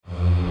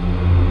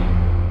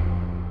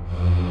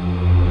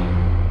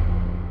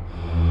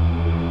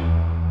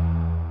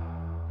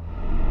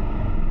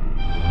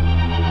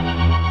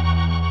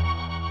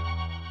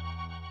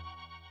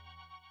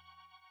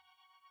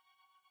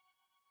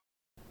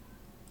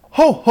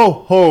Ho,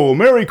 ho, ho!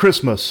 Merry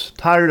Christmas!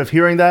 Tired of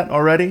hearing that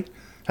already?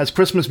 Has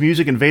Christmas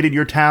music invaded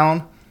your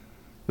town?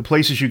 The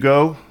places you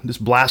go,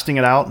 just blasting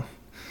it out?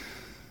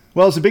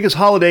 Well, it's the biggest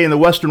holiday in the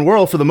Western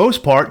world. For the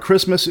most part,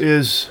 Christmas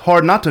is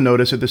hard not to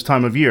notice at this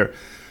time of year.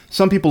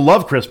 Some people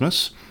love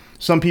Christmas.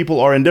 Some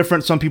people are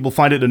indifferent. Some people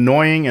find it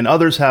annoying. And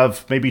others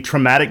have maybe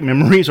traumatic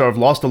memories or have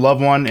lost a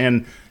loved one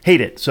and hate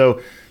it.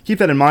 So keep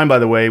that in mind, by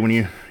the way,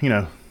 when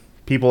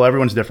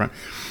everyone's different.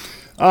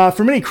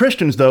 For many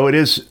Christians, though, it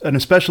is an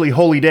especially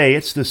holy day.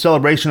 It's the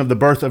celebration of the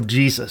birth of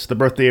Jesus, the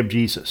birthday of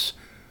Jesus.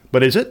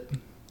 But is it?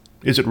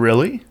 Is it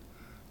really?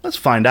 Let's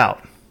find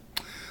out.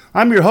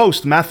 I'm your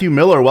host, Matthew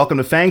Miller. Welcome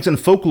to Fangs and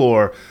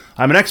Folklore.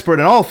 I'm an expert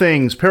in all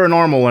things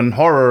paranormal and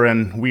horror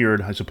and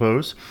weird, I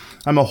suppose.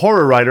 I'm a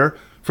horror writer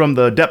from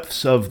the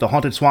depths of the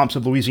haunted swamps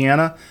of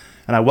Louisiana,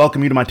 and I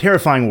welcome you to my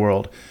terrifying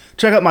world.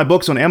 Check out my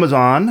books on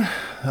Amazon.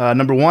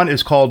 Number one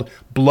is called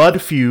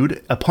Blood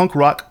Feud, a punk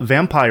rock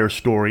vampire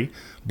story.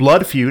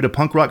 Blood Feud, a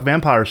punk rock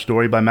vampire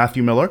story by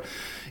Matthew Miller.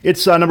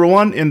 It's number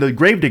one in the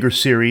Gravedigger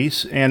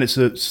series, and it's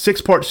a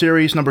 6-part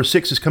series. Number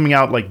 6 is coming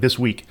out like this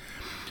week,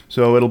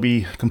 so it'll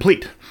be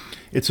complete.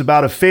 It's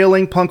about a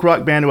failing punk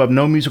rock band who have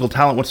no musical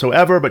talent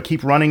whatsoever, but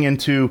keep running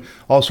into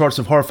all sorts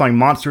of horrifying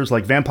monsters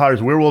like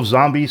vampires, werewolves,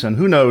 zombies, and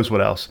who knows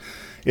what else.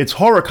 It's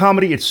horror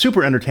comedy. It's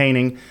super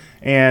entertaining,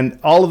 and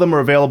all of them are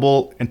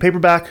available in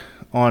paperback,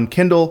 on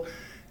Kindle,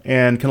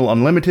 and Kindle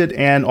Unlimited,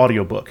 and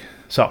audiobook.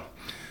 So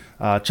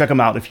check them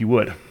out if you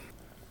would.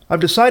 I've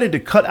decided to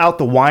cut out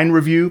the wine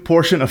review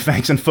portion of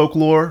Fangs and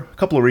Folklore. A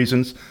couple of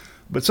reasons.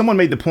 But someone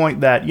made the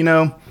point that,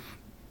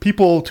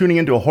 people tuning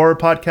into a horror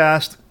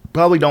podcast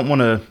probably don't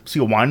want to see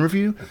a wine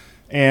review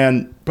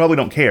and probably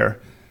don't care.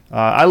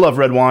 I love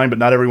red wine, but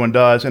not everyone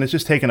does, and it's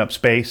just taking up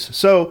space.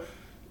 So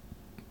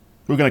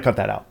we're going to cut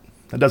that out.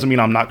 That doesn't mean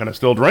I'm not going to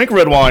still drink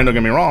red wine, don't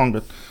get me wrong,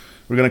 but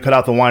we're going to cut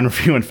out the wine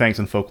review in Fangs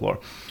and Folklore.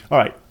 All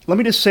right, let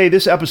me just say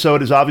this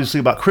episode is obviously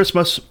about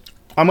Christmas.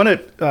 I'm going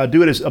to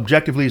do it as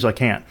objectively as I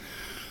can.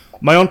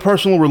 My own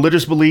personal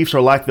religious beliefs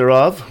or lack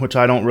thereof, which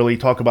I don't really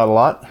talk about a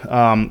lot,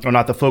 are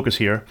not the focus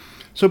here.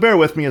 So bear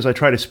with me as I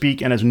try to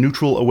speak in as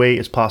neutral a way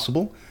as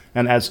possible,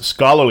 and as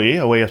scholarly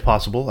a way as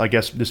possible, I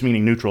guess this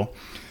meaning neutral.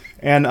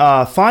 And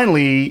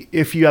finally,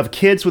 if you have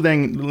kids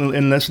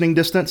in listening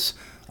distance,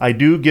 I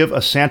do give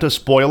a Santa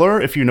spoiler,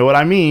 if you know what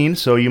I mean,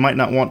 so you might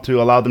not want to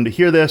allow them to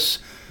hear this.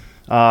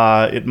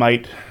 It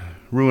might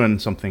ruin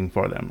something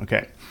for them.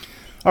 Okay.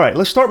 All right,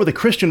 let's start with the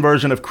Christian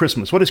version of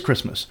Christmas. What is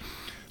Christmas?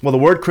 Well, the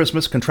word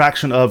Christmas,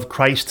 contraction of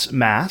Christ's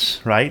Mass,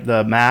 right?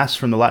 The Mass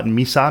from the Latin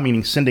missa,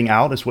 meaning sending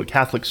out, is what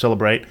Catholics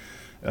celebrate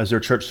as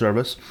their church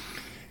service.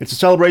 It's a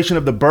celebration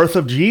of the birth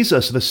of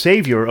Jesus, the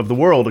Savior of the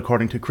world,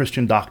 according to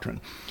Christian doctrine.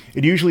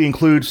 It usually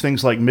includes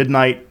things like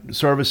midnight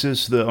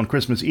services on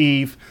Christmas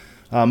Eve.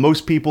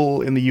 Most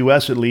people in the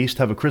U.S., at least,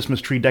 have a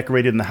Christmas tree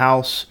decorated in the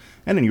house,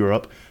 and in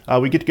Europe.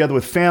 We get together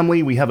with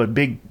family. We have a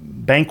big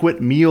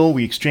banquet meal.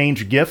 We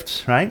exchange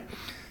gifts, right?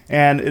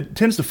 And it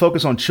tends to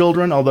focus on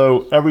children,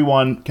 although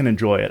everyone can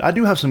enjoy it. I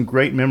do have some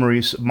great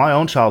memories of my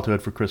own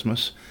childhood for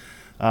Christmas.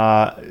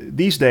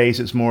 These days,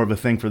 it's more of a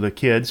thing for the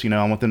kids.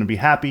 I want them to be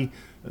happy,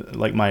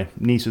 like my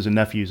nieces and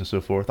nephews and so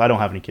forth. I don't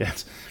have any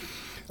kids.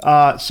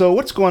 So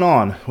what's going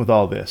on with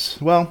all this?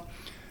 Well,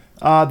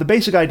 the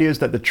basic idea is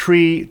that the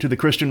tree to the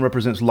Christian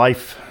represents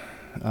life,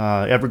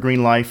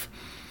 evergreen life.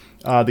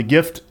 The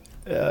gift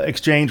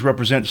exchange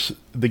represents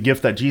the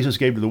gift that Jesus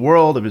gave to the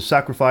world of his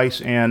sacrifice,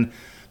 and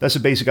that's the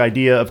basic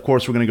idea. Of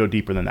course, we're going to go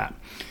deeper than that.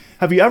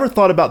 Have you ever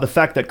thought about the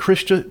fact that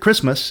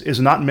Christmas is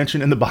not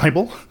mentioned in the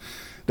Bible?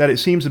 That it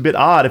seems a bit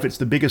odd if it's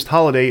the biggest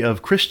holiday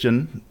of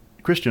Christians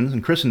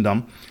and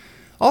Christendom.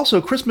 Also,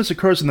 Christmas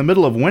occurs in the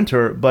middle of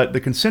winter, but the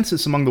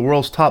consensus among the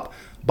world's top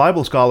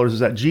Bible scholars is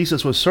that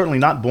Jesus was certainly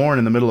not born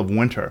in the middle of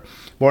winter,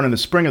 born in the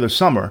spring or the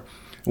summer.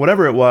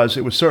 Whatever it was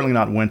certainly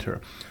not winter.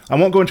 I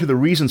won't go into the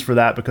reasons for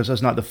that because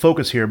that's not the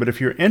focus here, but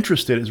if you're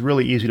interested, it's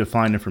really easy to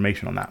find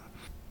information on that.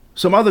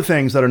 Some other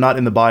things that are not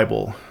in the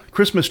Bible: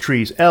 Christmas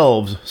trees,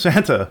 elves,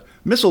 Santa,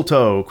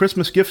 mistletoe,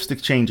 Christmas gift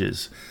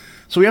exchanges.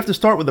 So we have to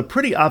start with a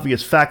pretty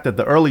obvious fact that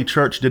the early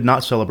church did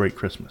not celebrate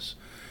Christmas.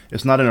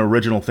 It's not an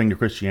original thing to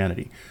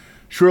Christianity.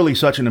 Surely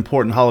such an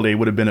important holiday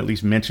would have been at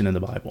least mentioned in the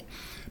Bible.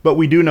 But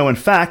we do know, in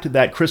fact,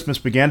 that Christmas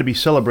began to be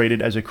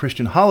celebrated as a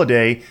Christian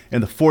holiday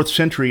in the 4th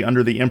century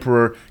under the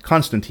Emperor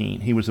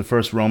Constantine. He was the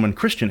first Roman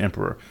Christian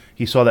emperor.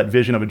 He saw that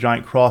vision of a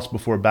giant cross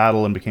before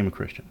battle and became a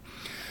Christian.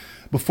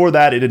 Before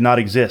that, it did not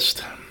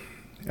exist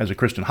as a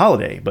Christian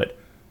holiday, but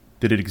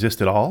did it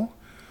exist at all?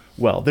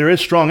 Well, there is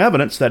strong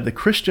evidence that the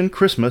Christian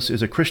Christmas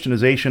is a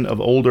Christianization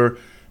of older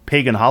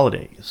pagan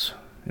holidays.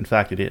 In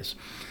fact, it is.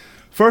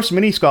 First,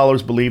 many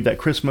scholars believe that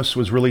Christmas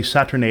was really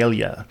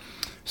Saturnalia.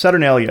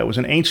 Saturnalia was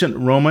an ancient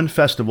Roman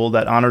festival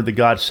that honored the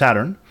god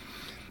Saturn,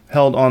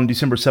 held on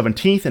December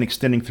 17th and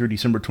extending through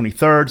December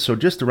 23rd, so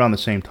just around the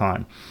same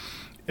time.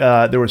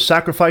 There were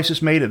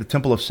sacrifices made at the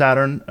Temple of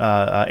Saturn,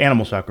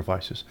 animal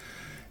sacrifices,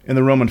 in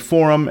the Roman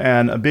Forum,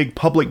 and a big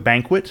public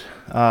banquet,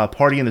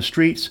 party in the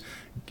streets,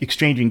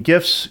 exchanging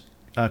gifts,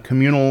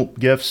 communal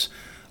gifts.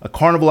 a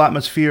carnival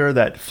atmosphere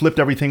that flipped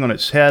everything on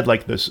its head,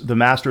 like this, the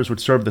masters would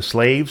serve the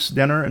slaves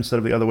dinner instead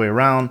of the other way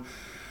around.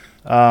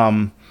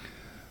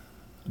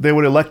 They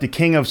would elect a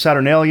king of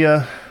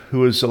Saturnalia who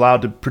was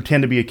allowed to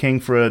pretend to be a king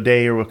for a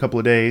day or a couple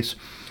of days.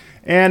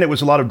 And it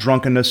was a lot of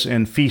drunkenness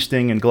and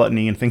feasting and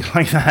gluttony and things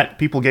like that.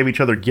 People gave each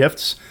other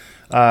gifts.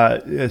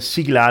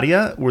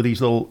 Sigillaria were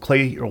these little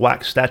clay or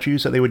wax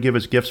statues that they would give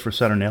as gifts for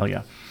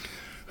Saturnalia.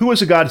 Who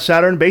was the god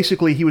Saturn?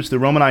 Basically, he was the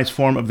Romanized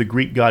form of the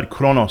Greek god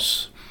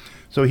Kronos.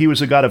 So he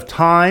was a god of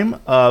time,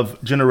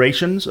 of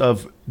generations,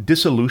 of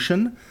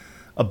dissolution,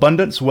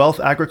 abundance, wealth,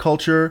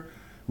 agriculture,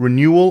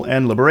 renewal,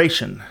 and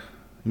liberation.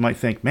 You might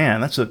think, man,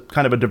 that's a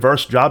kind of a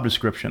diverse job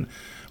description.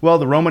 Well,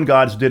 the Roman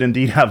gods did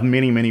indeed have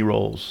many, many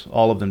roles.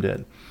 All of them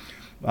did.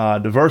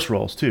 Diverse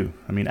roles, too.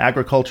 I mean,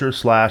 agriculture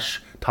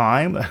 /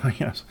 time,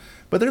 yes.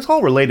 But it's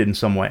all related in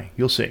some way.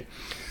 You'll see.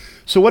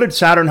 So what did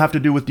Saturn have to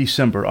do with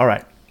December? All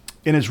right.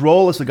 In his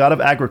role as the god of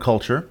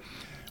agriculture,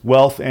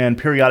 wealth, and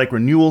periodic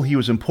renewal, he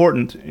was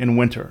important in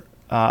winter.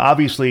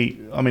 Obviously,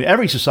 I mean,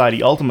 every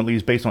society ultimately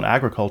is based on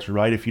agriculture,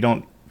 right? If you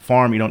don't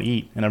farm, you don't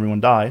eat, and everyone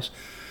dies.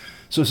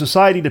 So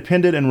society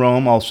depended in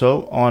Rome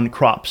also on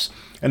crops.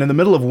 And in the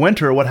middle of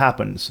winter, what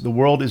happens? The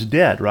world is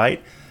dead,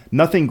 right?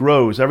 Nothing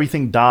grows,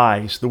 everything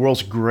dies, the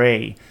world's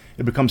gray.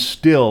 It becomes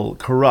still,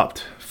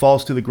 corrupt,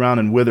 falls to the ground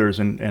and withers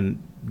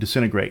and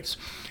disintegrates.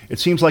 It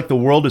seems like the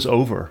world is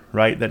over,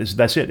 right?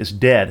 That's it, it's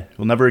dead.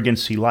 We'll never again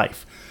see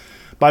life.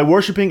 By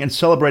worshiping and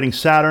celebrating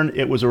Saturn,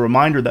 it was a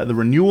reminder that the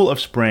renewal of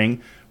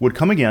spring would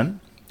come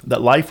again,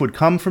 that life would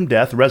come from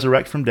death,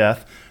 resurrect from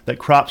death, that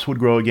crops would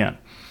grow again.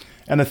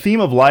 And the theme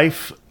of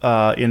life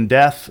in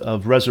death,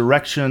 of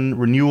resurrection,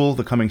 renewal,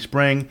 the coming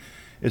spring,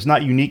 is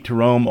not unique to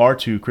Rome or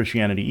to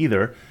Christianity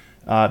either.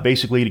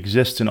 Basically, it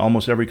exists in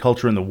almost every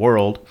culture in the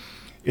world.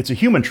 It's a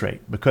human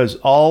trait because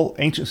all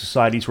ancient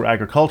societies were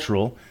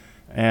agricultural,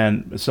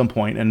 and at some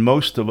point, and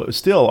most of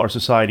our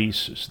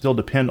societies still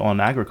depend on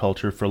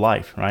agriculture for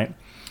life, right?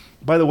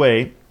 By the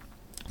way,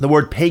 the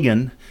word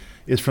pagan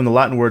is from the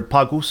Latin word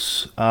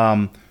pagus,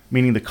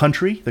 meaning the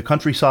country, the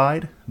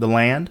countryside, the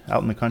land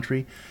out in the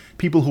country.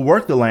 People who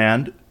worked the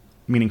land,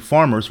 meaning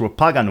farmers, were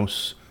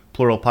paganus,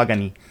 plural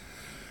pagani,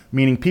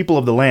 meaning people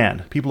of the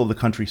land, people of the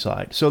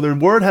countryside. So the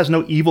word has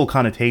no evil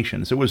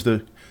connotations. It was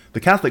the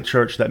Catholic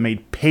Church that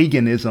made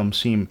paganism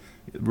seem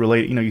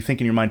related. You know, you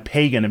think in your mind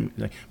pagan,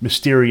 like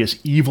mysterious,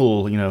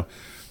 evil,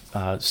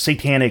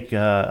 satanic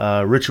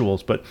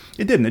rituals, but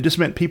it didn't. It just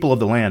meant people of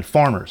the land,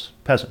 farmers,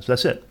 peasants.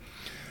 That's it.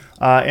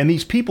 And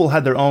these people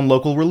had their own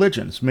local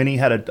religions. Many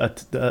had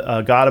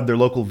a god of their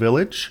local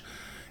village,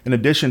 in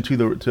addition to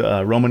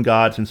the Roman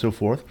gods and so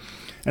forth.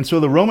 And so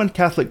the Roman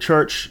Catholic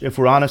Church, if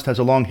we're honest, has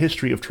a long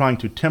history of trying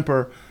to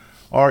temper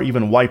or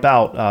even wipe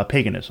out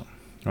paganism,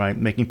 right?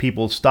 Making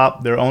people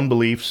stop their own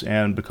beliefs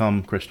and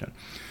become Christian.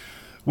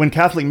 When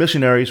Catholic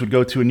missionaries would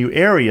go to a new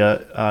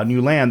area,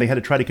 new land, they had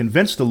to try to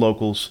convince the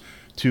locals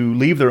to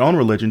leave their own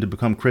religion to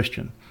become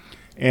Christian.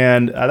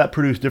 And that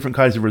produced different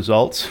kinds of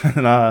results.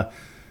 And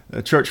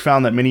the church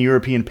found that many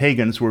European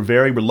pagans were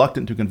very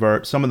reluctant to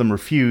convert. Some of them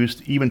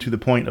refused, even to the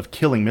point of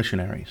killing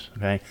missionaries.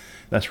 Okay,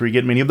 that's where you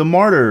get many of the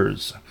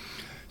martyrs.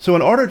 So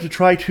in order to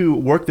try to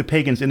work the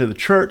pagans into the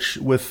church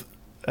with,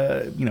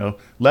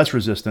 less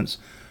resistance,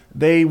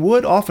 they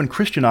would often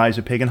Christianize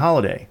a pagan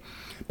holiday.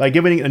 By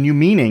giving it a new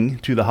meaning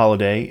to the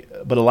holiday,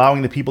 but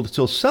allowing the people to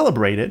still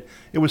celebrate it,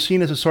 it was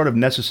seen as a sort of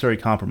necessary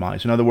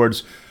compromise. In other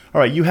words, all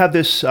right, you have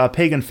this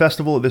pagan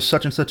festival at this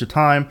such and such a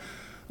time.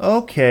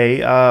 Okay,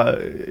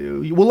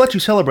 we'll let you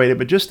celebrate it,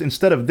 but just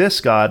instead of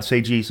this God,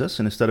 say Jesus,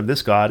 and instead of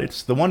this God,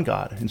 it's the one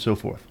God, and so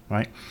forth,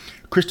 right?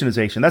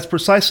 Christianization. That's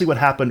precisely what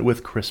happened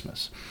with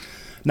Christmas.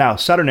 Now,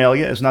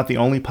 Saturnalia is not the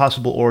only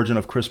possible origin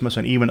of Christmas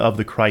and even of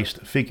the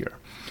Christ figure.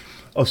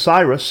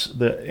 Osiris,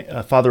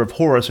 the father of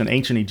Horus in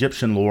ancient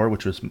Egyptian lore,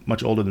 which was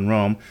much older than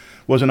Rome,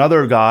 was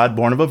another god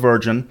born of a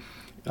virgin.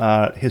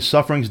 His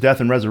sufferings, death,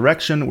 and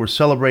resurrection were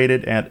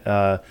celebrated at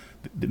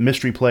the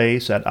mystery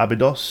plays at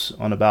Abydos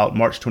on about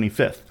March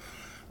 25th,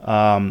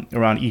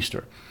 around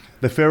Easter.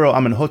 The pharaoh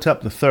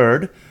Amenhotep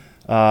III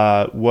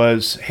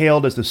was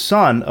hailed as the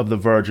son of the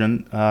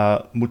virgin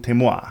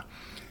Mutemua.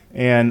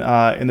 And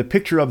in the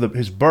picture of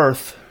his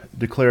birth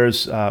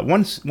declares,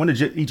 one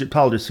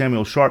Egyptologist,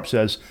 Samuel Sharp,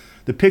 says,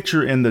 the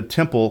picture in the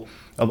temple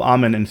of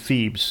Amen in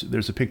Thebes,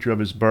 there's a picture of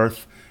his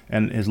birth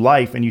and his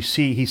life, and you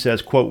see, he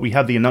says, quote, we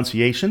have the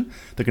Annunciation,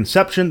 the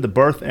conception, the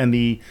birth, and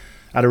the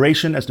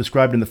adoration as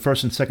described in the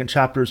first and second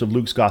chapters of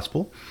Luke's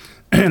Gospel.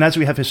 And as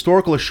we have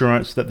historical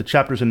assurance that the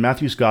chapters in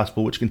Matthew's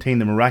Gospel, which contain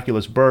the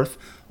miraculous birth,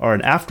 are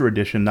an after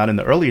addition, not in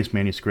the earliest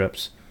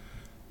manuscripts,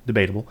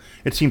 debatable,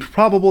 it seems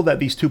probable that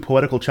these two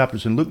poetical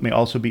chapters in Luke may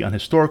also be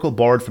unhistorical,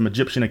 borrowed from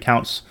Egyptian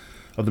accounts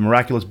of the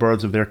miraculous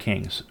births of their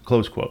kings,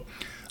 close quote.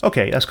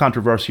 Okay, that's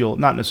controversial,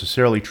 not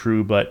necessarily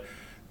true, but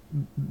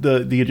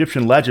the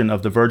Egyptian legend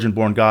of the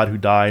virgin-born God who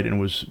died and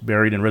was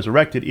buried and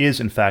resurrected is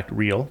in fact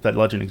real. That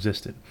legend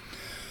existed.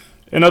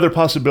 Another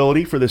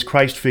possibility for this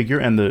Christ figure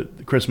and the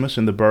Christmas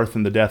and the birth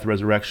and the death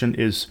resurrection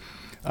is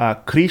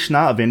Krishna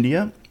of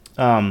India.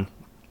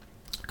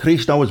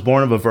 Krishna was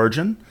born of a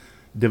virgin,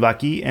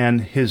 Devaki,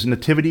 and his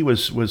nativity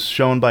was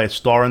shown by a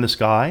star in the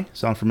sky.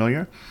 Sound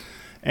familiar?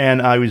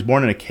 And he was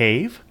born in a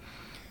cave.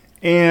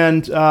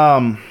 And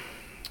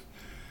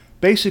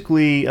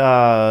basically,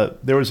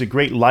 there was a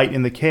great light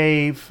in the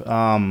cave.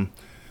 The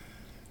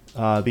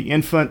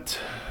infant,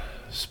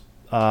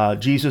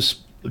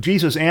 Jesus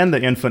and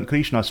the infant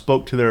Krishna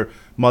spoke to their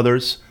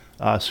mothers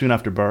soon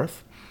after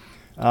birth.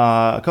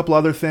 A couple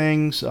other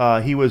things.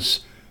 He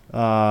was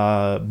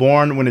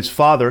born when his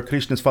father,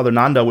 Krishna's father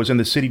Nanda, was in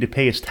the city to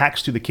pay his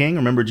tax to the king.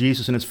 Remember,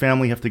 Jesus and his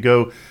family have to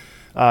go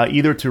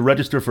either to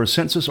register for a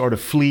census or to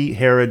flee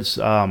Herod's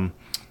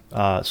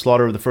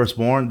slaughter of the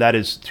firstborn. That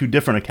is two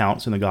different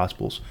accounts in the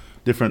Gospels,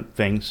 different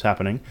things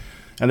happening.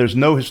 And there's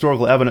no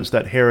historical evidence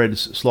that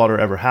Herod's slaughter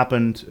ever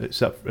happened,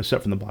 except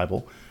from the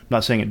Bible. I'm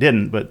not saying it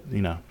didn't, but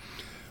you know.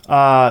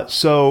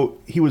 So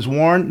he was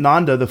warned,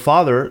 Nanda, the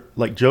father,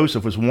 like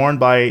Joseph, was warned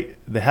by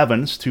the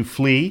heavens to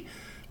flee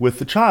with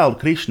the child,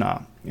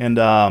 Krishna. And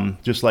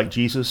just like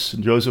Jesus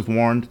and Joseph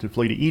warned to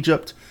flee to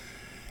Egypt.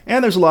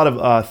 And there's a lot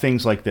of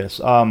things like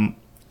this.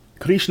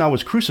 Krishna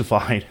was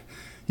crucified.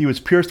 He was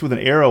pierced with an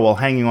arrow while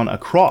hanging on a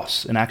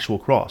cross, an actual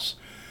cross.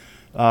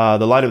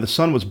 The light of the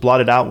sun was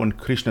blotted out when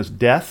Krishna's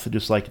death,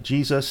 just like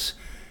Jesus.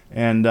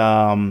 And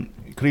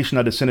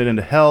Krishna descended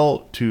into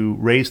hell to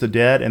raise the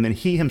dead, and then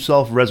he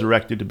himself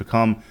resurrected to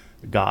become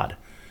God.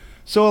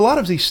 So a lot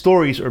of these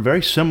stories are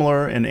very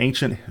similar in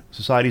ancient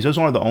societies. Those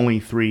aren't the only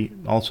three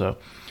also.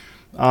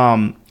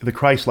 The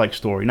Christ-like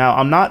story. Now,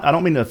 I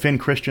don't mean to offend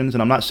Christians,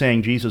 and I'm not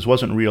saying Jesus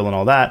wasn't real and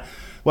all that.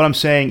 What I'm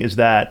saying is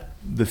that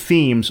the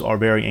themes are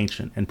very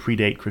ancient and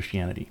predate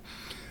Christianity.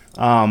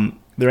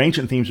 They're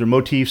ancient themes. They're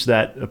motifs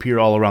that appear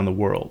all around the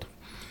world.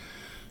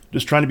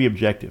 Just trying to be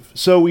objective.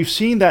 So we've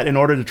seen that in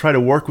order to try to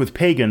work with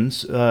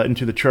pagans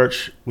into the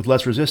church with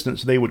less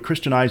resistance, they would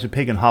Christianize a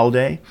pagan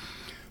holiday,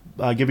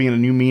 giving it a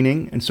new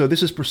meaning. And so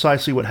this is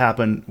precisely what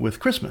happened with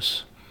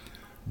Christmas.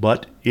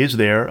 But is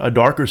there a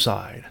darker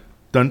side?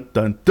 Dun,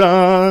 dun,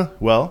 dun.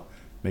 Well,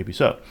 maybe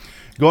so.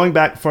 Going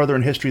back farther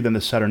in history than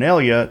the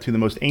Saturnalia to the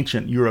most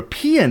ancient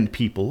European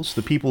peoples,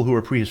 the people who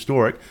were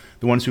prehistoric,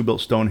 the ones who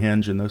built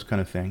Stonehenge and those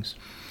kind of things,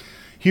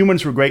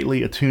 humans were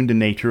greatly attuned to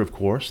nature, of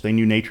course. They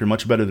knew nature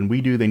much better than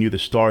we do. They knew the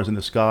stars in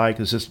the sky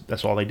because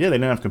that's all they did. They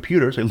didn't have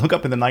computers. They look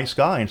up in the night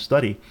sky and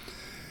study.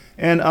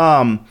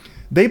 And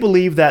they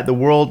believed that the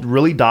world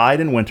really died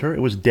in winter.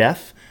 It was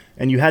death.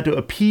 And you had to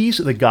appease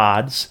the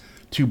gods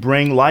to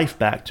bring life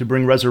back, to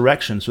bring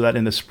resurrection, so that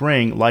in the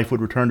spring, life would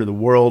return to the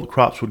world,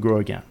 crops would grow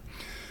again.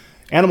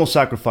 Animal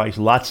sacrifice,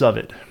 lots of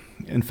it.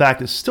 In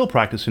fact, it's still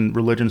practiced in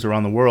religions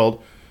around the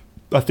world.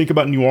 I think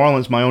about New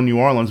Orleans, my own New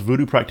Orleans.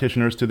 Voodoo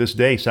practitioners to this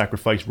day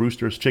sacrifice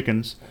roosters,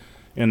 chickens,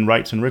 in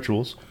rites and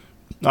rituals.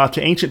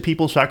 To ancient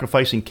people,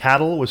 sacrificing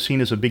cattle was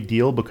seen as a big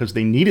deal because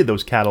they needed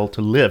those cattle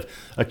to live.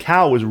 A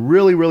cow was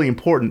really, really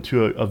important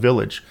to a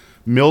village.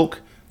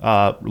 Milk,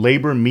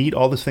 labor, meat,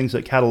 all these things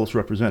that cattle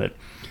represented.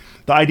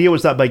 The idea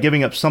was that by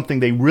giving up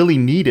something they really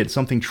needed,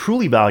 something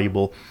truly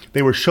valuable,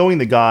 they were showing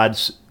the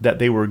gods that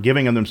they were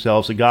giving of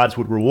themselves. The gods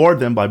would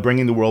reward them by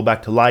bringing the world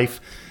back to life,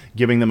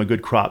 giving them a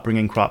good crop,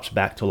 bringing crops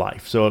back to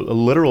life. So a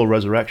literal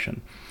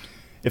resurrection.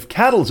 If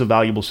cattle is a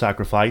valuable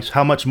sacrifice,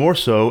 how much more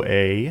so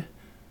a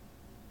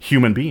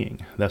human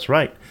being? That's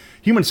right.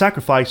 Human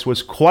sacrifice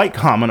was quite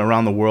common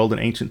around the world in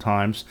ancient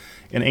times,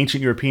 in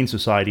ancient European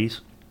societies.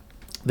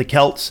 The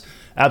Celts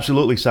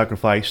absolutely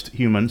sacrificed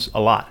humans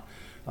a lot.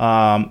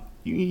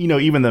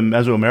 Even the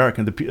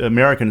Mesoamerican, the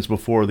Americans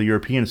before the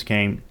Europeans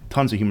came,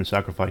 tons of human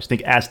sacrifice.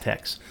 Think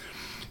Aztecs.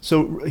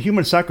 So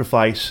human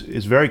sacrifice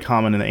is very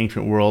common in the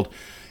ancient world.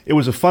 It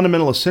was a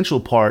fundamental, essential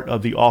part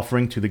of the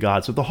offering to the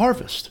gods of the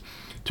harvest,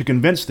 to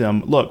convince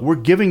them, look, we're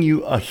giving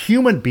you a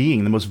human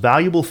being, the most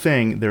valuable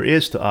thing there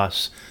is to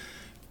us.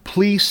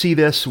 Please see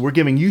this. We're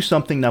giving you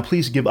something. Now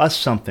please give us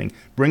something.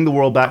 Bring the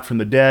world back from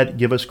the dead.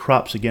 Give us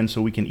crops again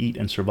so we can eat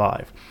and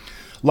survive.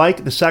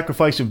 Like the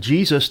sacrifice of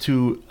Jesus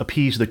to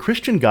appease the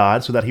Christian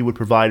God so that he would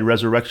provide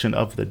resurrection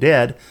of the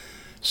dead,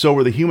 so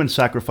were the human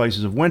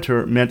sacrifices of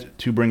winter meant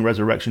to bring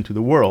resurrection to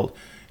the world.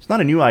 It's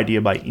not a new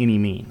idea by any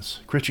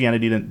means.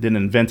 Christianity didn't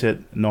invent it,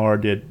 nor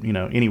did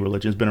any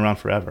religion. It's been around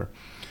forever.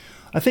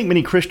 I think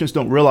many Christians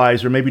don't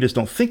realize, or maybe just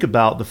don't think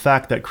about, the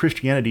fact that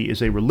Christianity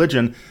is a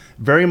religion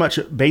very much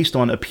based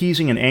on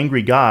appeasing an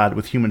angry God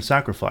with human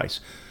sacrifice.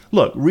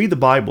 Look, read the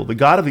Bible. The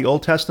God of the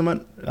Old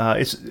Testament,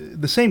 it's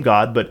the same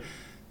God, but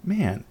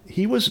man,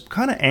 he was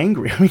kind of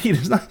angry. I mean,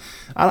 it's not,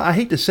 I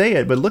hate to say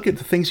it, but look at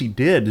the things he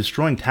did,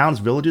 destroying towns,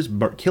 villages,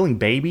 killing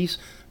babies,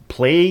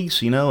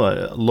 plagues,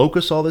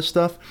 locusts, all this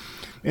stuff.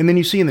 And then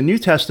you see in the New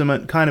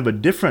Testament kind of a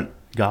different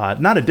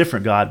God, not a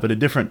different God, but a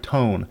different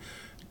tone,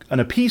 an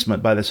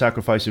appeasement by the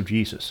sacrifice of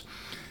Jesus.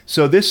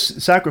 So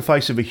this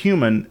sacrifice of a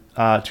human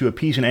to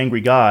appease an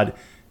angry God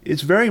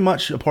is very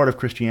much a part of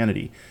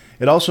Christianity.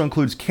 It also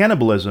includes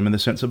cannibalism in the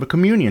sense of a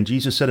communion.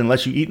 Jesus said,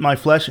 unless you eat my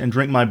flesh and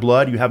drink my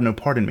blood, you have no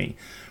part in me.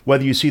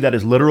 Whether you see that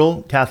as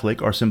literal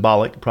Catholic or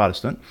symbolic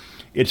Protestant,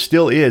 it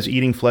still is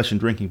eating flesh and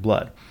drinking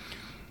blood.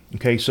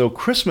 Okay, so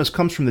Christmas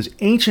comes from this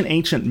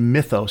ancient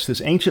mythos,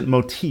 this ancient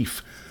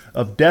motif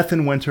of death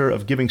in winter,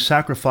 of giving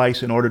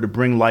sacrifice in order to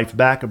bring life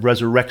back, of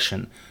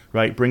resurrection,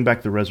 right? Bring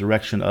back the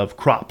resurrection of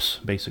crops,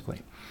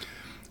 basically.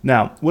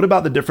 Now, what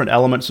about the different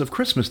elements of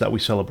Christmas that we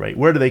celebrate?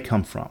 Where do they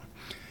come from?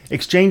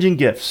 Exchanging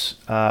gifts.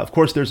 Of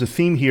course, there's a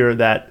theme here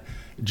that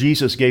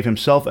Jesus gave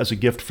himself as a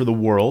gift for the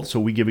world, so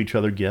we give each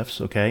other gifts,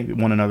 okay?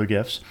 One another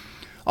gifts.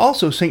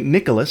 Also, St.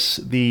 Nicholas,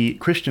 the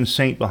Christian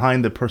saint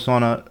behind the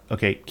persona.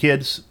 Okay,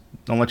 kids,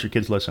 don't let your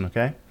kids listen,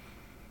 okay?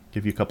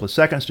 Give you a couple of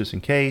seconds just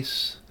in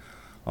case.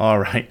 All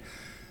right.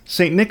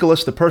 St.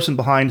 Nicholas, the person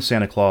behind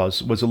Santa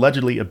Claus, was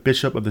allegedly a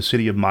bishop of the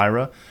city of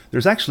Myra.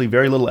 There's actually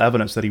very little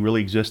evidence that he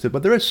really existed,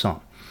 but there is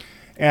some.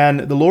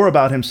 And the lore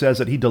about him says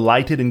that he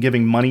delighted in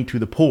giving money to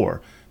the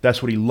poor.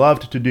 That's what he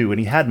loved to do, and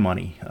he had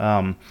money.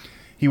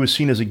 He was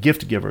seen as a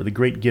gift giver, the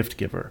great gift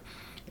giver.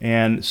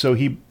 And so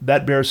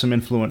that bears some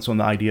influence on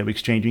the idea of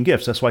exchanging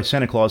gifts. That's why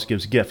Santa Claus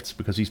gives gifts,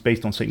 because he's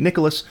based on St.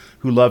 Nicholas,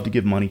 who loved to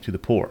give money to the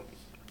poor.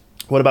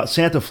 What about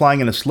Santa flying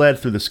in a sled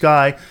through the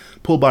sky,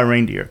 pulled by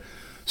reindeer?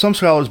 Some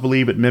scholars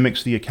believe it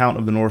mimics the account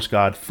of the Norse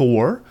god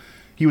Thor.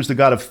 He was the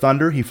god of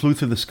thunder. He flew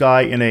through the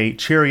sky in a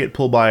chariot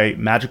pulled by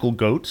magical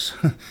goats.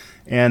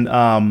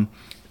 And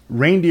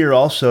reindeer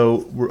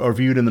also are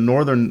viewed in the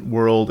northern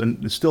world,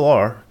 and still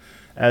are,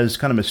 as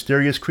kind of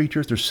mysterious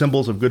creatures. They're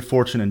symbols of good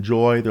fortune and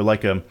joy. They're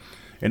like an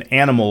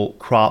animal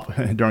crop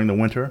during the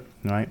winter,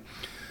 right?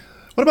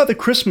 What about the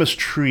Christmas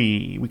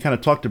tree? We kind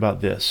of talked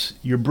about this.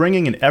 You're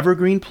bringing an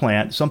evergreen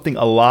plant, something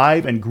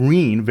alive and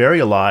green, very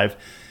alive,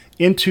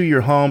 into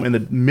your home in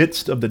the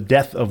midst of the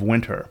death of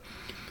winter.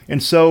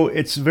 And so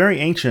it's a very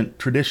ancient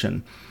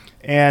tradition.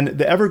 And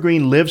the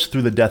evergreen lives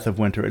through the death of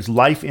winter. It's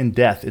life in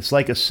death. It's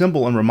like a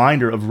symbol and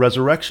reminder of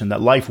resurrection,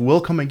 that life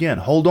will come again.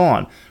 Hold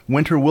on.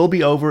 Winter will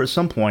be over at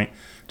some point.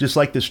 Just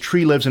like this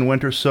tree lives in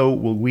winter, so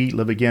will we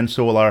live again.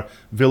 So will our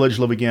village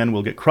live again.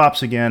 We'll get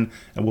crops again,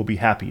 and we'll be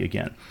happy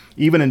again.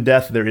 Even in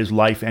death, there is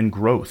life and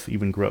growth,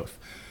 even growth.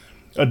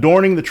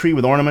 Adorning the tree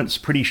with ornaments,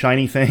 pretty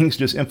shiny things,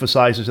 just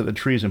emphasizes that the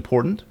tree is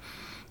important.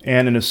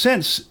 And in a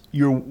sense,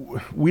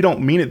 we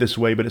don't mean it this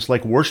way, but it's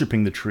like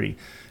worshiping the tree.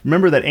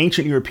 Remember that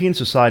ancient European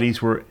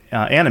societies were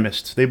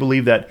animists. They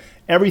believed that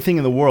everything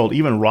in the world,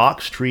 even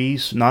rocks,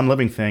 trees,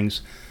 non-living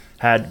things,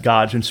 had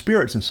gods and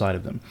spirits inside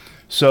of them.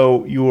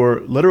 So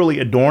you're literally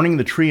adorning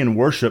the tree in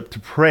worship to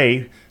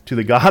pray to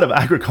the god of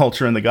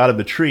agriculture and the god of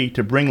the tree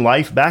to bring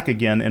life back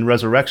again in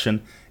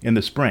resurrection in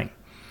the spring.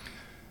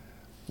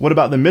 What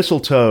about the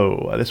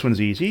mistletoe? This one's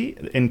easy.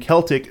 In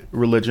Celtic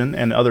religion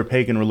and other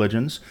pagan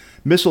religions,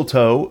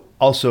 mistletoe,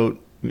 also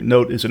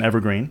note is an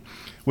evergreen,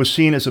 was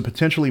seen as a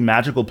potentially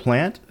magical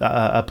plant,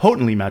 very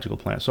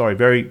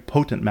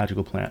potent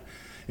magical plant.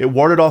 It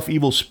warded off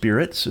evil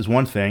spirits is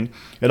one thing.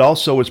 It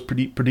also was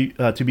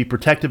to be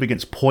protective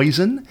against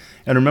poison.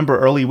 And remember,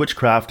 early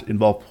witchcraft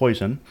involved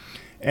poison.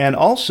 And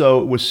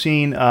also was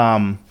seen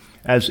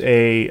as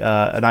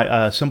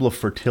a symbol of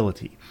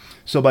fertility.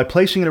 So by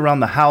placing it around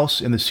the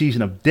house in the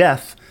season of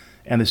death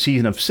and the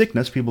season of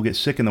sickness, people get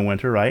sick in the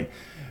winter, right?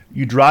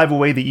 You drive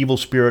away the evil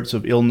spirits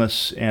of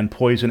illness and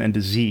poison and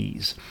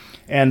disease.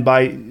 And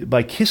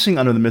by kissing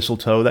under the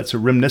mistletoe, that's a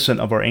reminiscent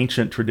of our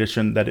ancient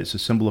tradition that it's a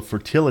symbol of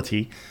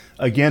fertility.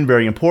 Again,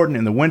 very important.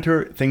 In the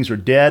winter, things are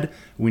dead.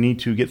 We need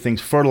to get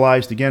things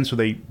fertilized again so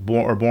they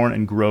are born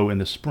and grow in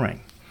the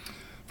spring.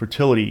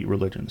 Fertility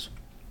religions.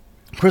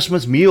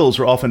 Christmas meals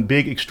are often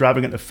big,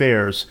 extravagant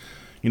affairs.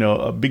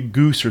 A big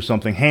goose or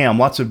something, ham,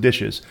 lots of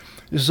dishes.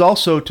 This is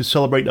also to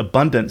celebrate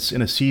abundance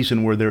in a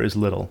season where there is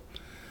little.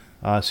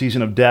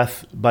 Season of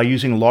death, by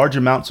using large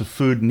amounts of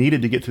food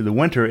needed to get through the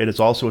winter, it is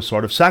also a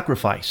sort of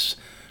sacrifice,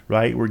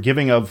 right? We're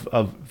giving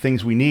of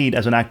things we need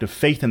as an act of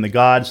faith in the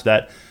gods,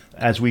 that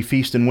as we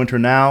feast in winter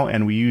now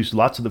and we use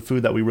lots of the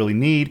food that we really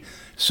need,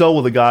 so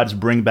will the gods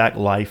bring back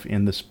life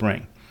in the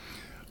spring.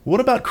 What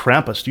about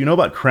Krampus? Do you know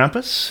about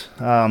Krampus?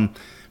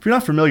 If you're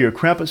not familiar,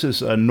 Krampus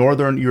is a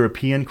northern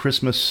European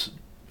Christmas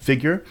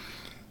figure.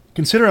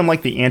 Consider him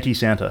like the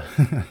anti-Santa.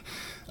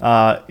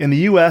 In the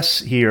U.S.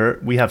 here,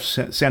 we have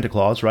Santa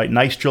Claus, right?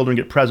 Nice children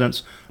get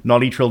presents,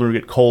 naughty children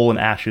get coal and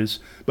ashes,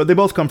 but they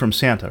both come from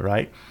Santa,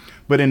 right?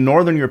 But in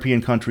northern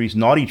European countries,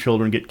 naughty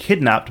children get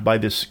kidnapped by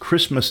this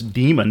Christmas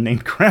demon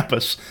named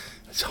Krampus,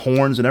 his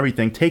horns and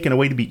everything, taken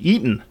away to be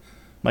eaten.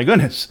 My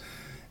goodness.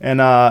 And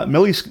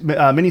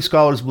many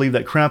scholars believe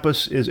that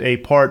Krampus is a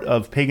part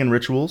of pagan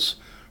rituals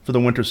for the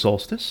winter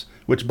solstice,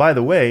 which, by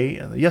the way,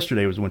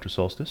 yesterday was the winter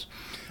solstice.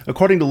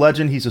 According to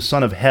legend, he's a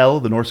son of Hel,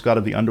 the Norse god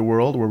of the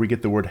underworld, where we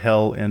get the word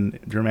hell in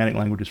Germanic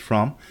languages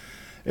from.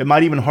 It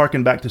might even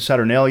harken back to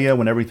Saturnalia,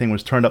 when everything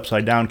was turned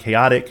upside down,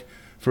 chaotic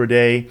for a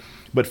day.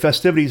 But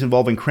festivities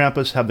involving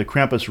Krampus have the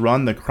Krampus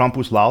Run, the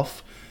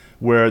Krampuslauf,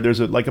 where there's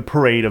a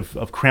parade of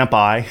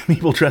Krampi,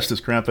 people dressed as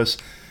Krampus,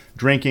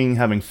 drinking,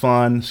 having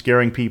fun,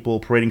 scaring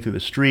people, parading through the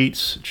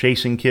streets,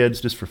 chasing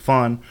kids just for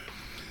fun.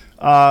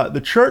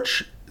 The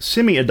church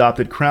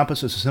semi-adopted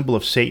Krampus as a symbol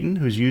of Satan,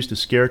 who's used to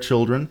scare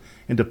children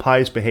into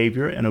pious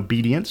behavior and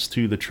obedience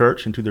to the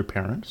church and to their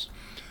parents.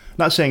 I'm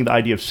not saying the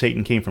idea of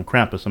Satan came from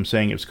Krampus. I'm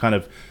saying it was kind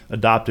of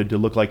adopted to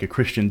look like a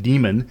Christian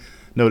demon.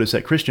 Notice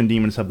that Christian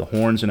demons have the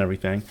horns and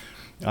everything.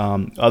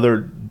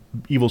 Other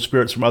evil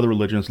spirits from other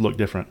religions look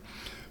different.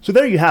 So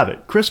there you have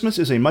it. Christmas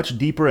is a much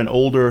deeper and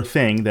older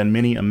thing than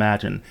many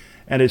imagine,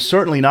 and is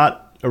certainly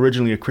not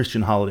originally a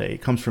Christian holiday.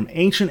 It comes from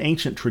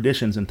ancient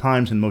traditions and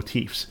times and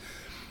motifs.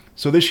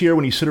 So this year,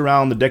 when you sit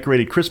around the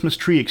decorated Christmas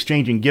tree,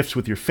 exchanging gifts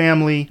with your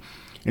family,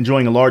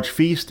 enjoying a large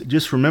feast,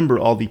 just remember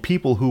all the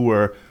people who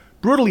were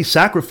brutally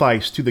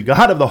sacrificed to the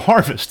God of the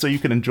harvest so you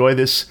can enjoy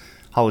this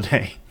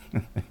holiday.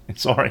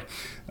 Sorry,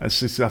 I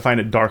find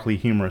it darkly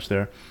humorous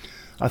there.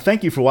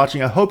 Thank you for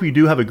watching. I hope you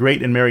do have a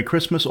great and Merry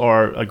Christmas,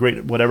 or a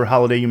great whatever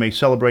holiday you may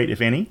celebrate,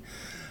 if any.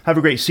 Have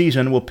a great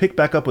season. We'll pick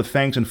back up with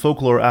Fangs and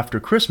Folklore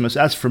after Christmas.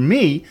 As for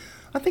me,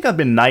 I think I've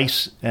been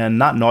nice and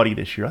not naughty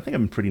this year. I think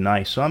I've been pretty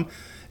nice. So I'm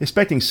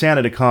expecting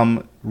Santa to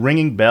come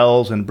ringing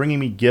bells and bringing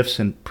me gifts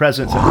and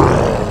presents.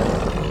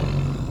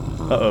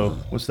 Uh-oh,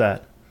 what's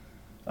that?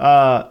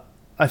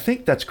 I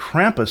think that's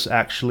Krampus,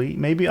 actually.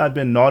 Maybe I've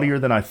been naughtier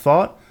than I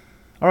thought.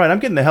 All right, I'm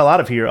getting the hell out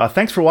of here.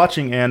 Thanks for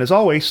watching, and as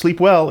always, sleep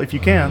well if you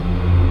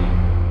can.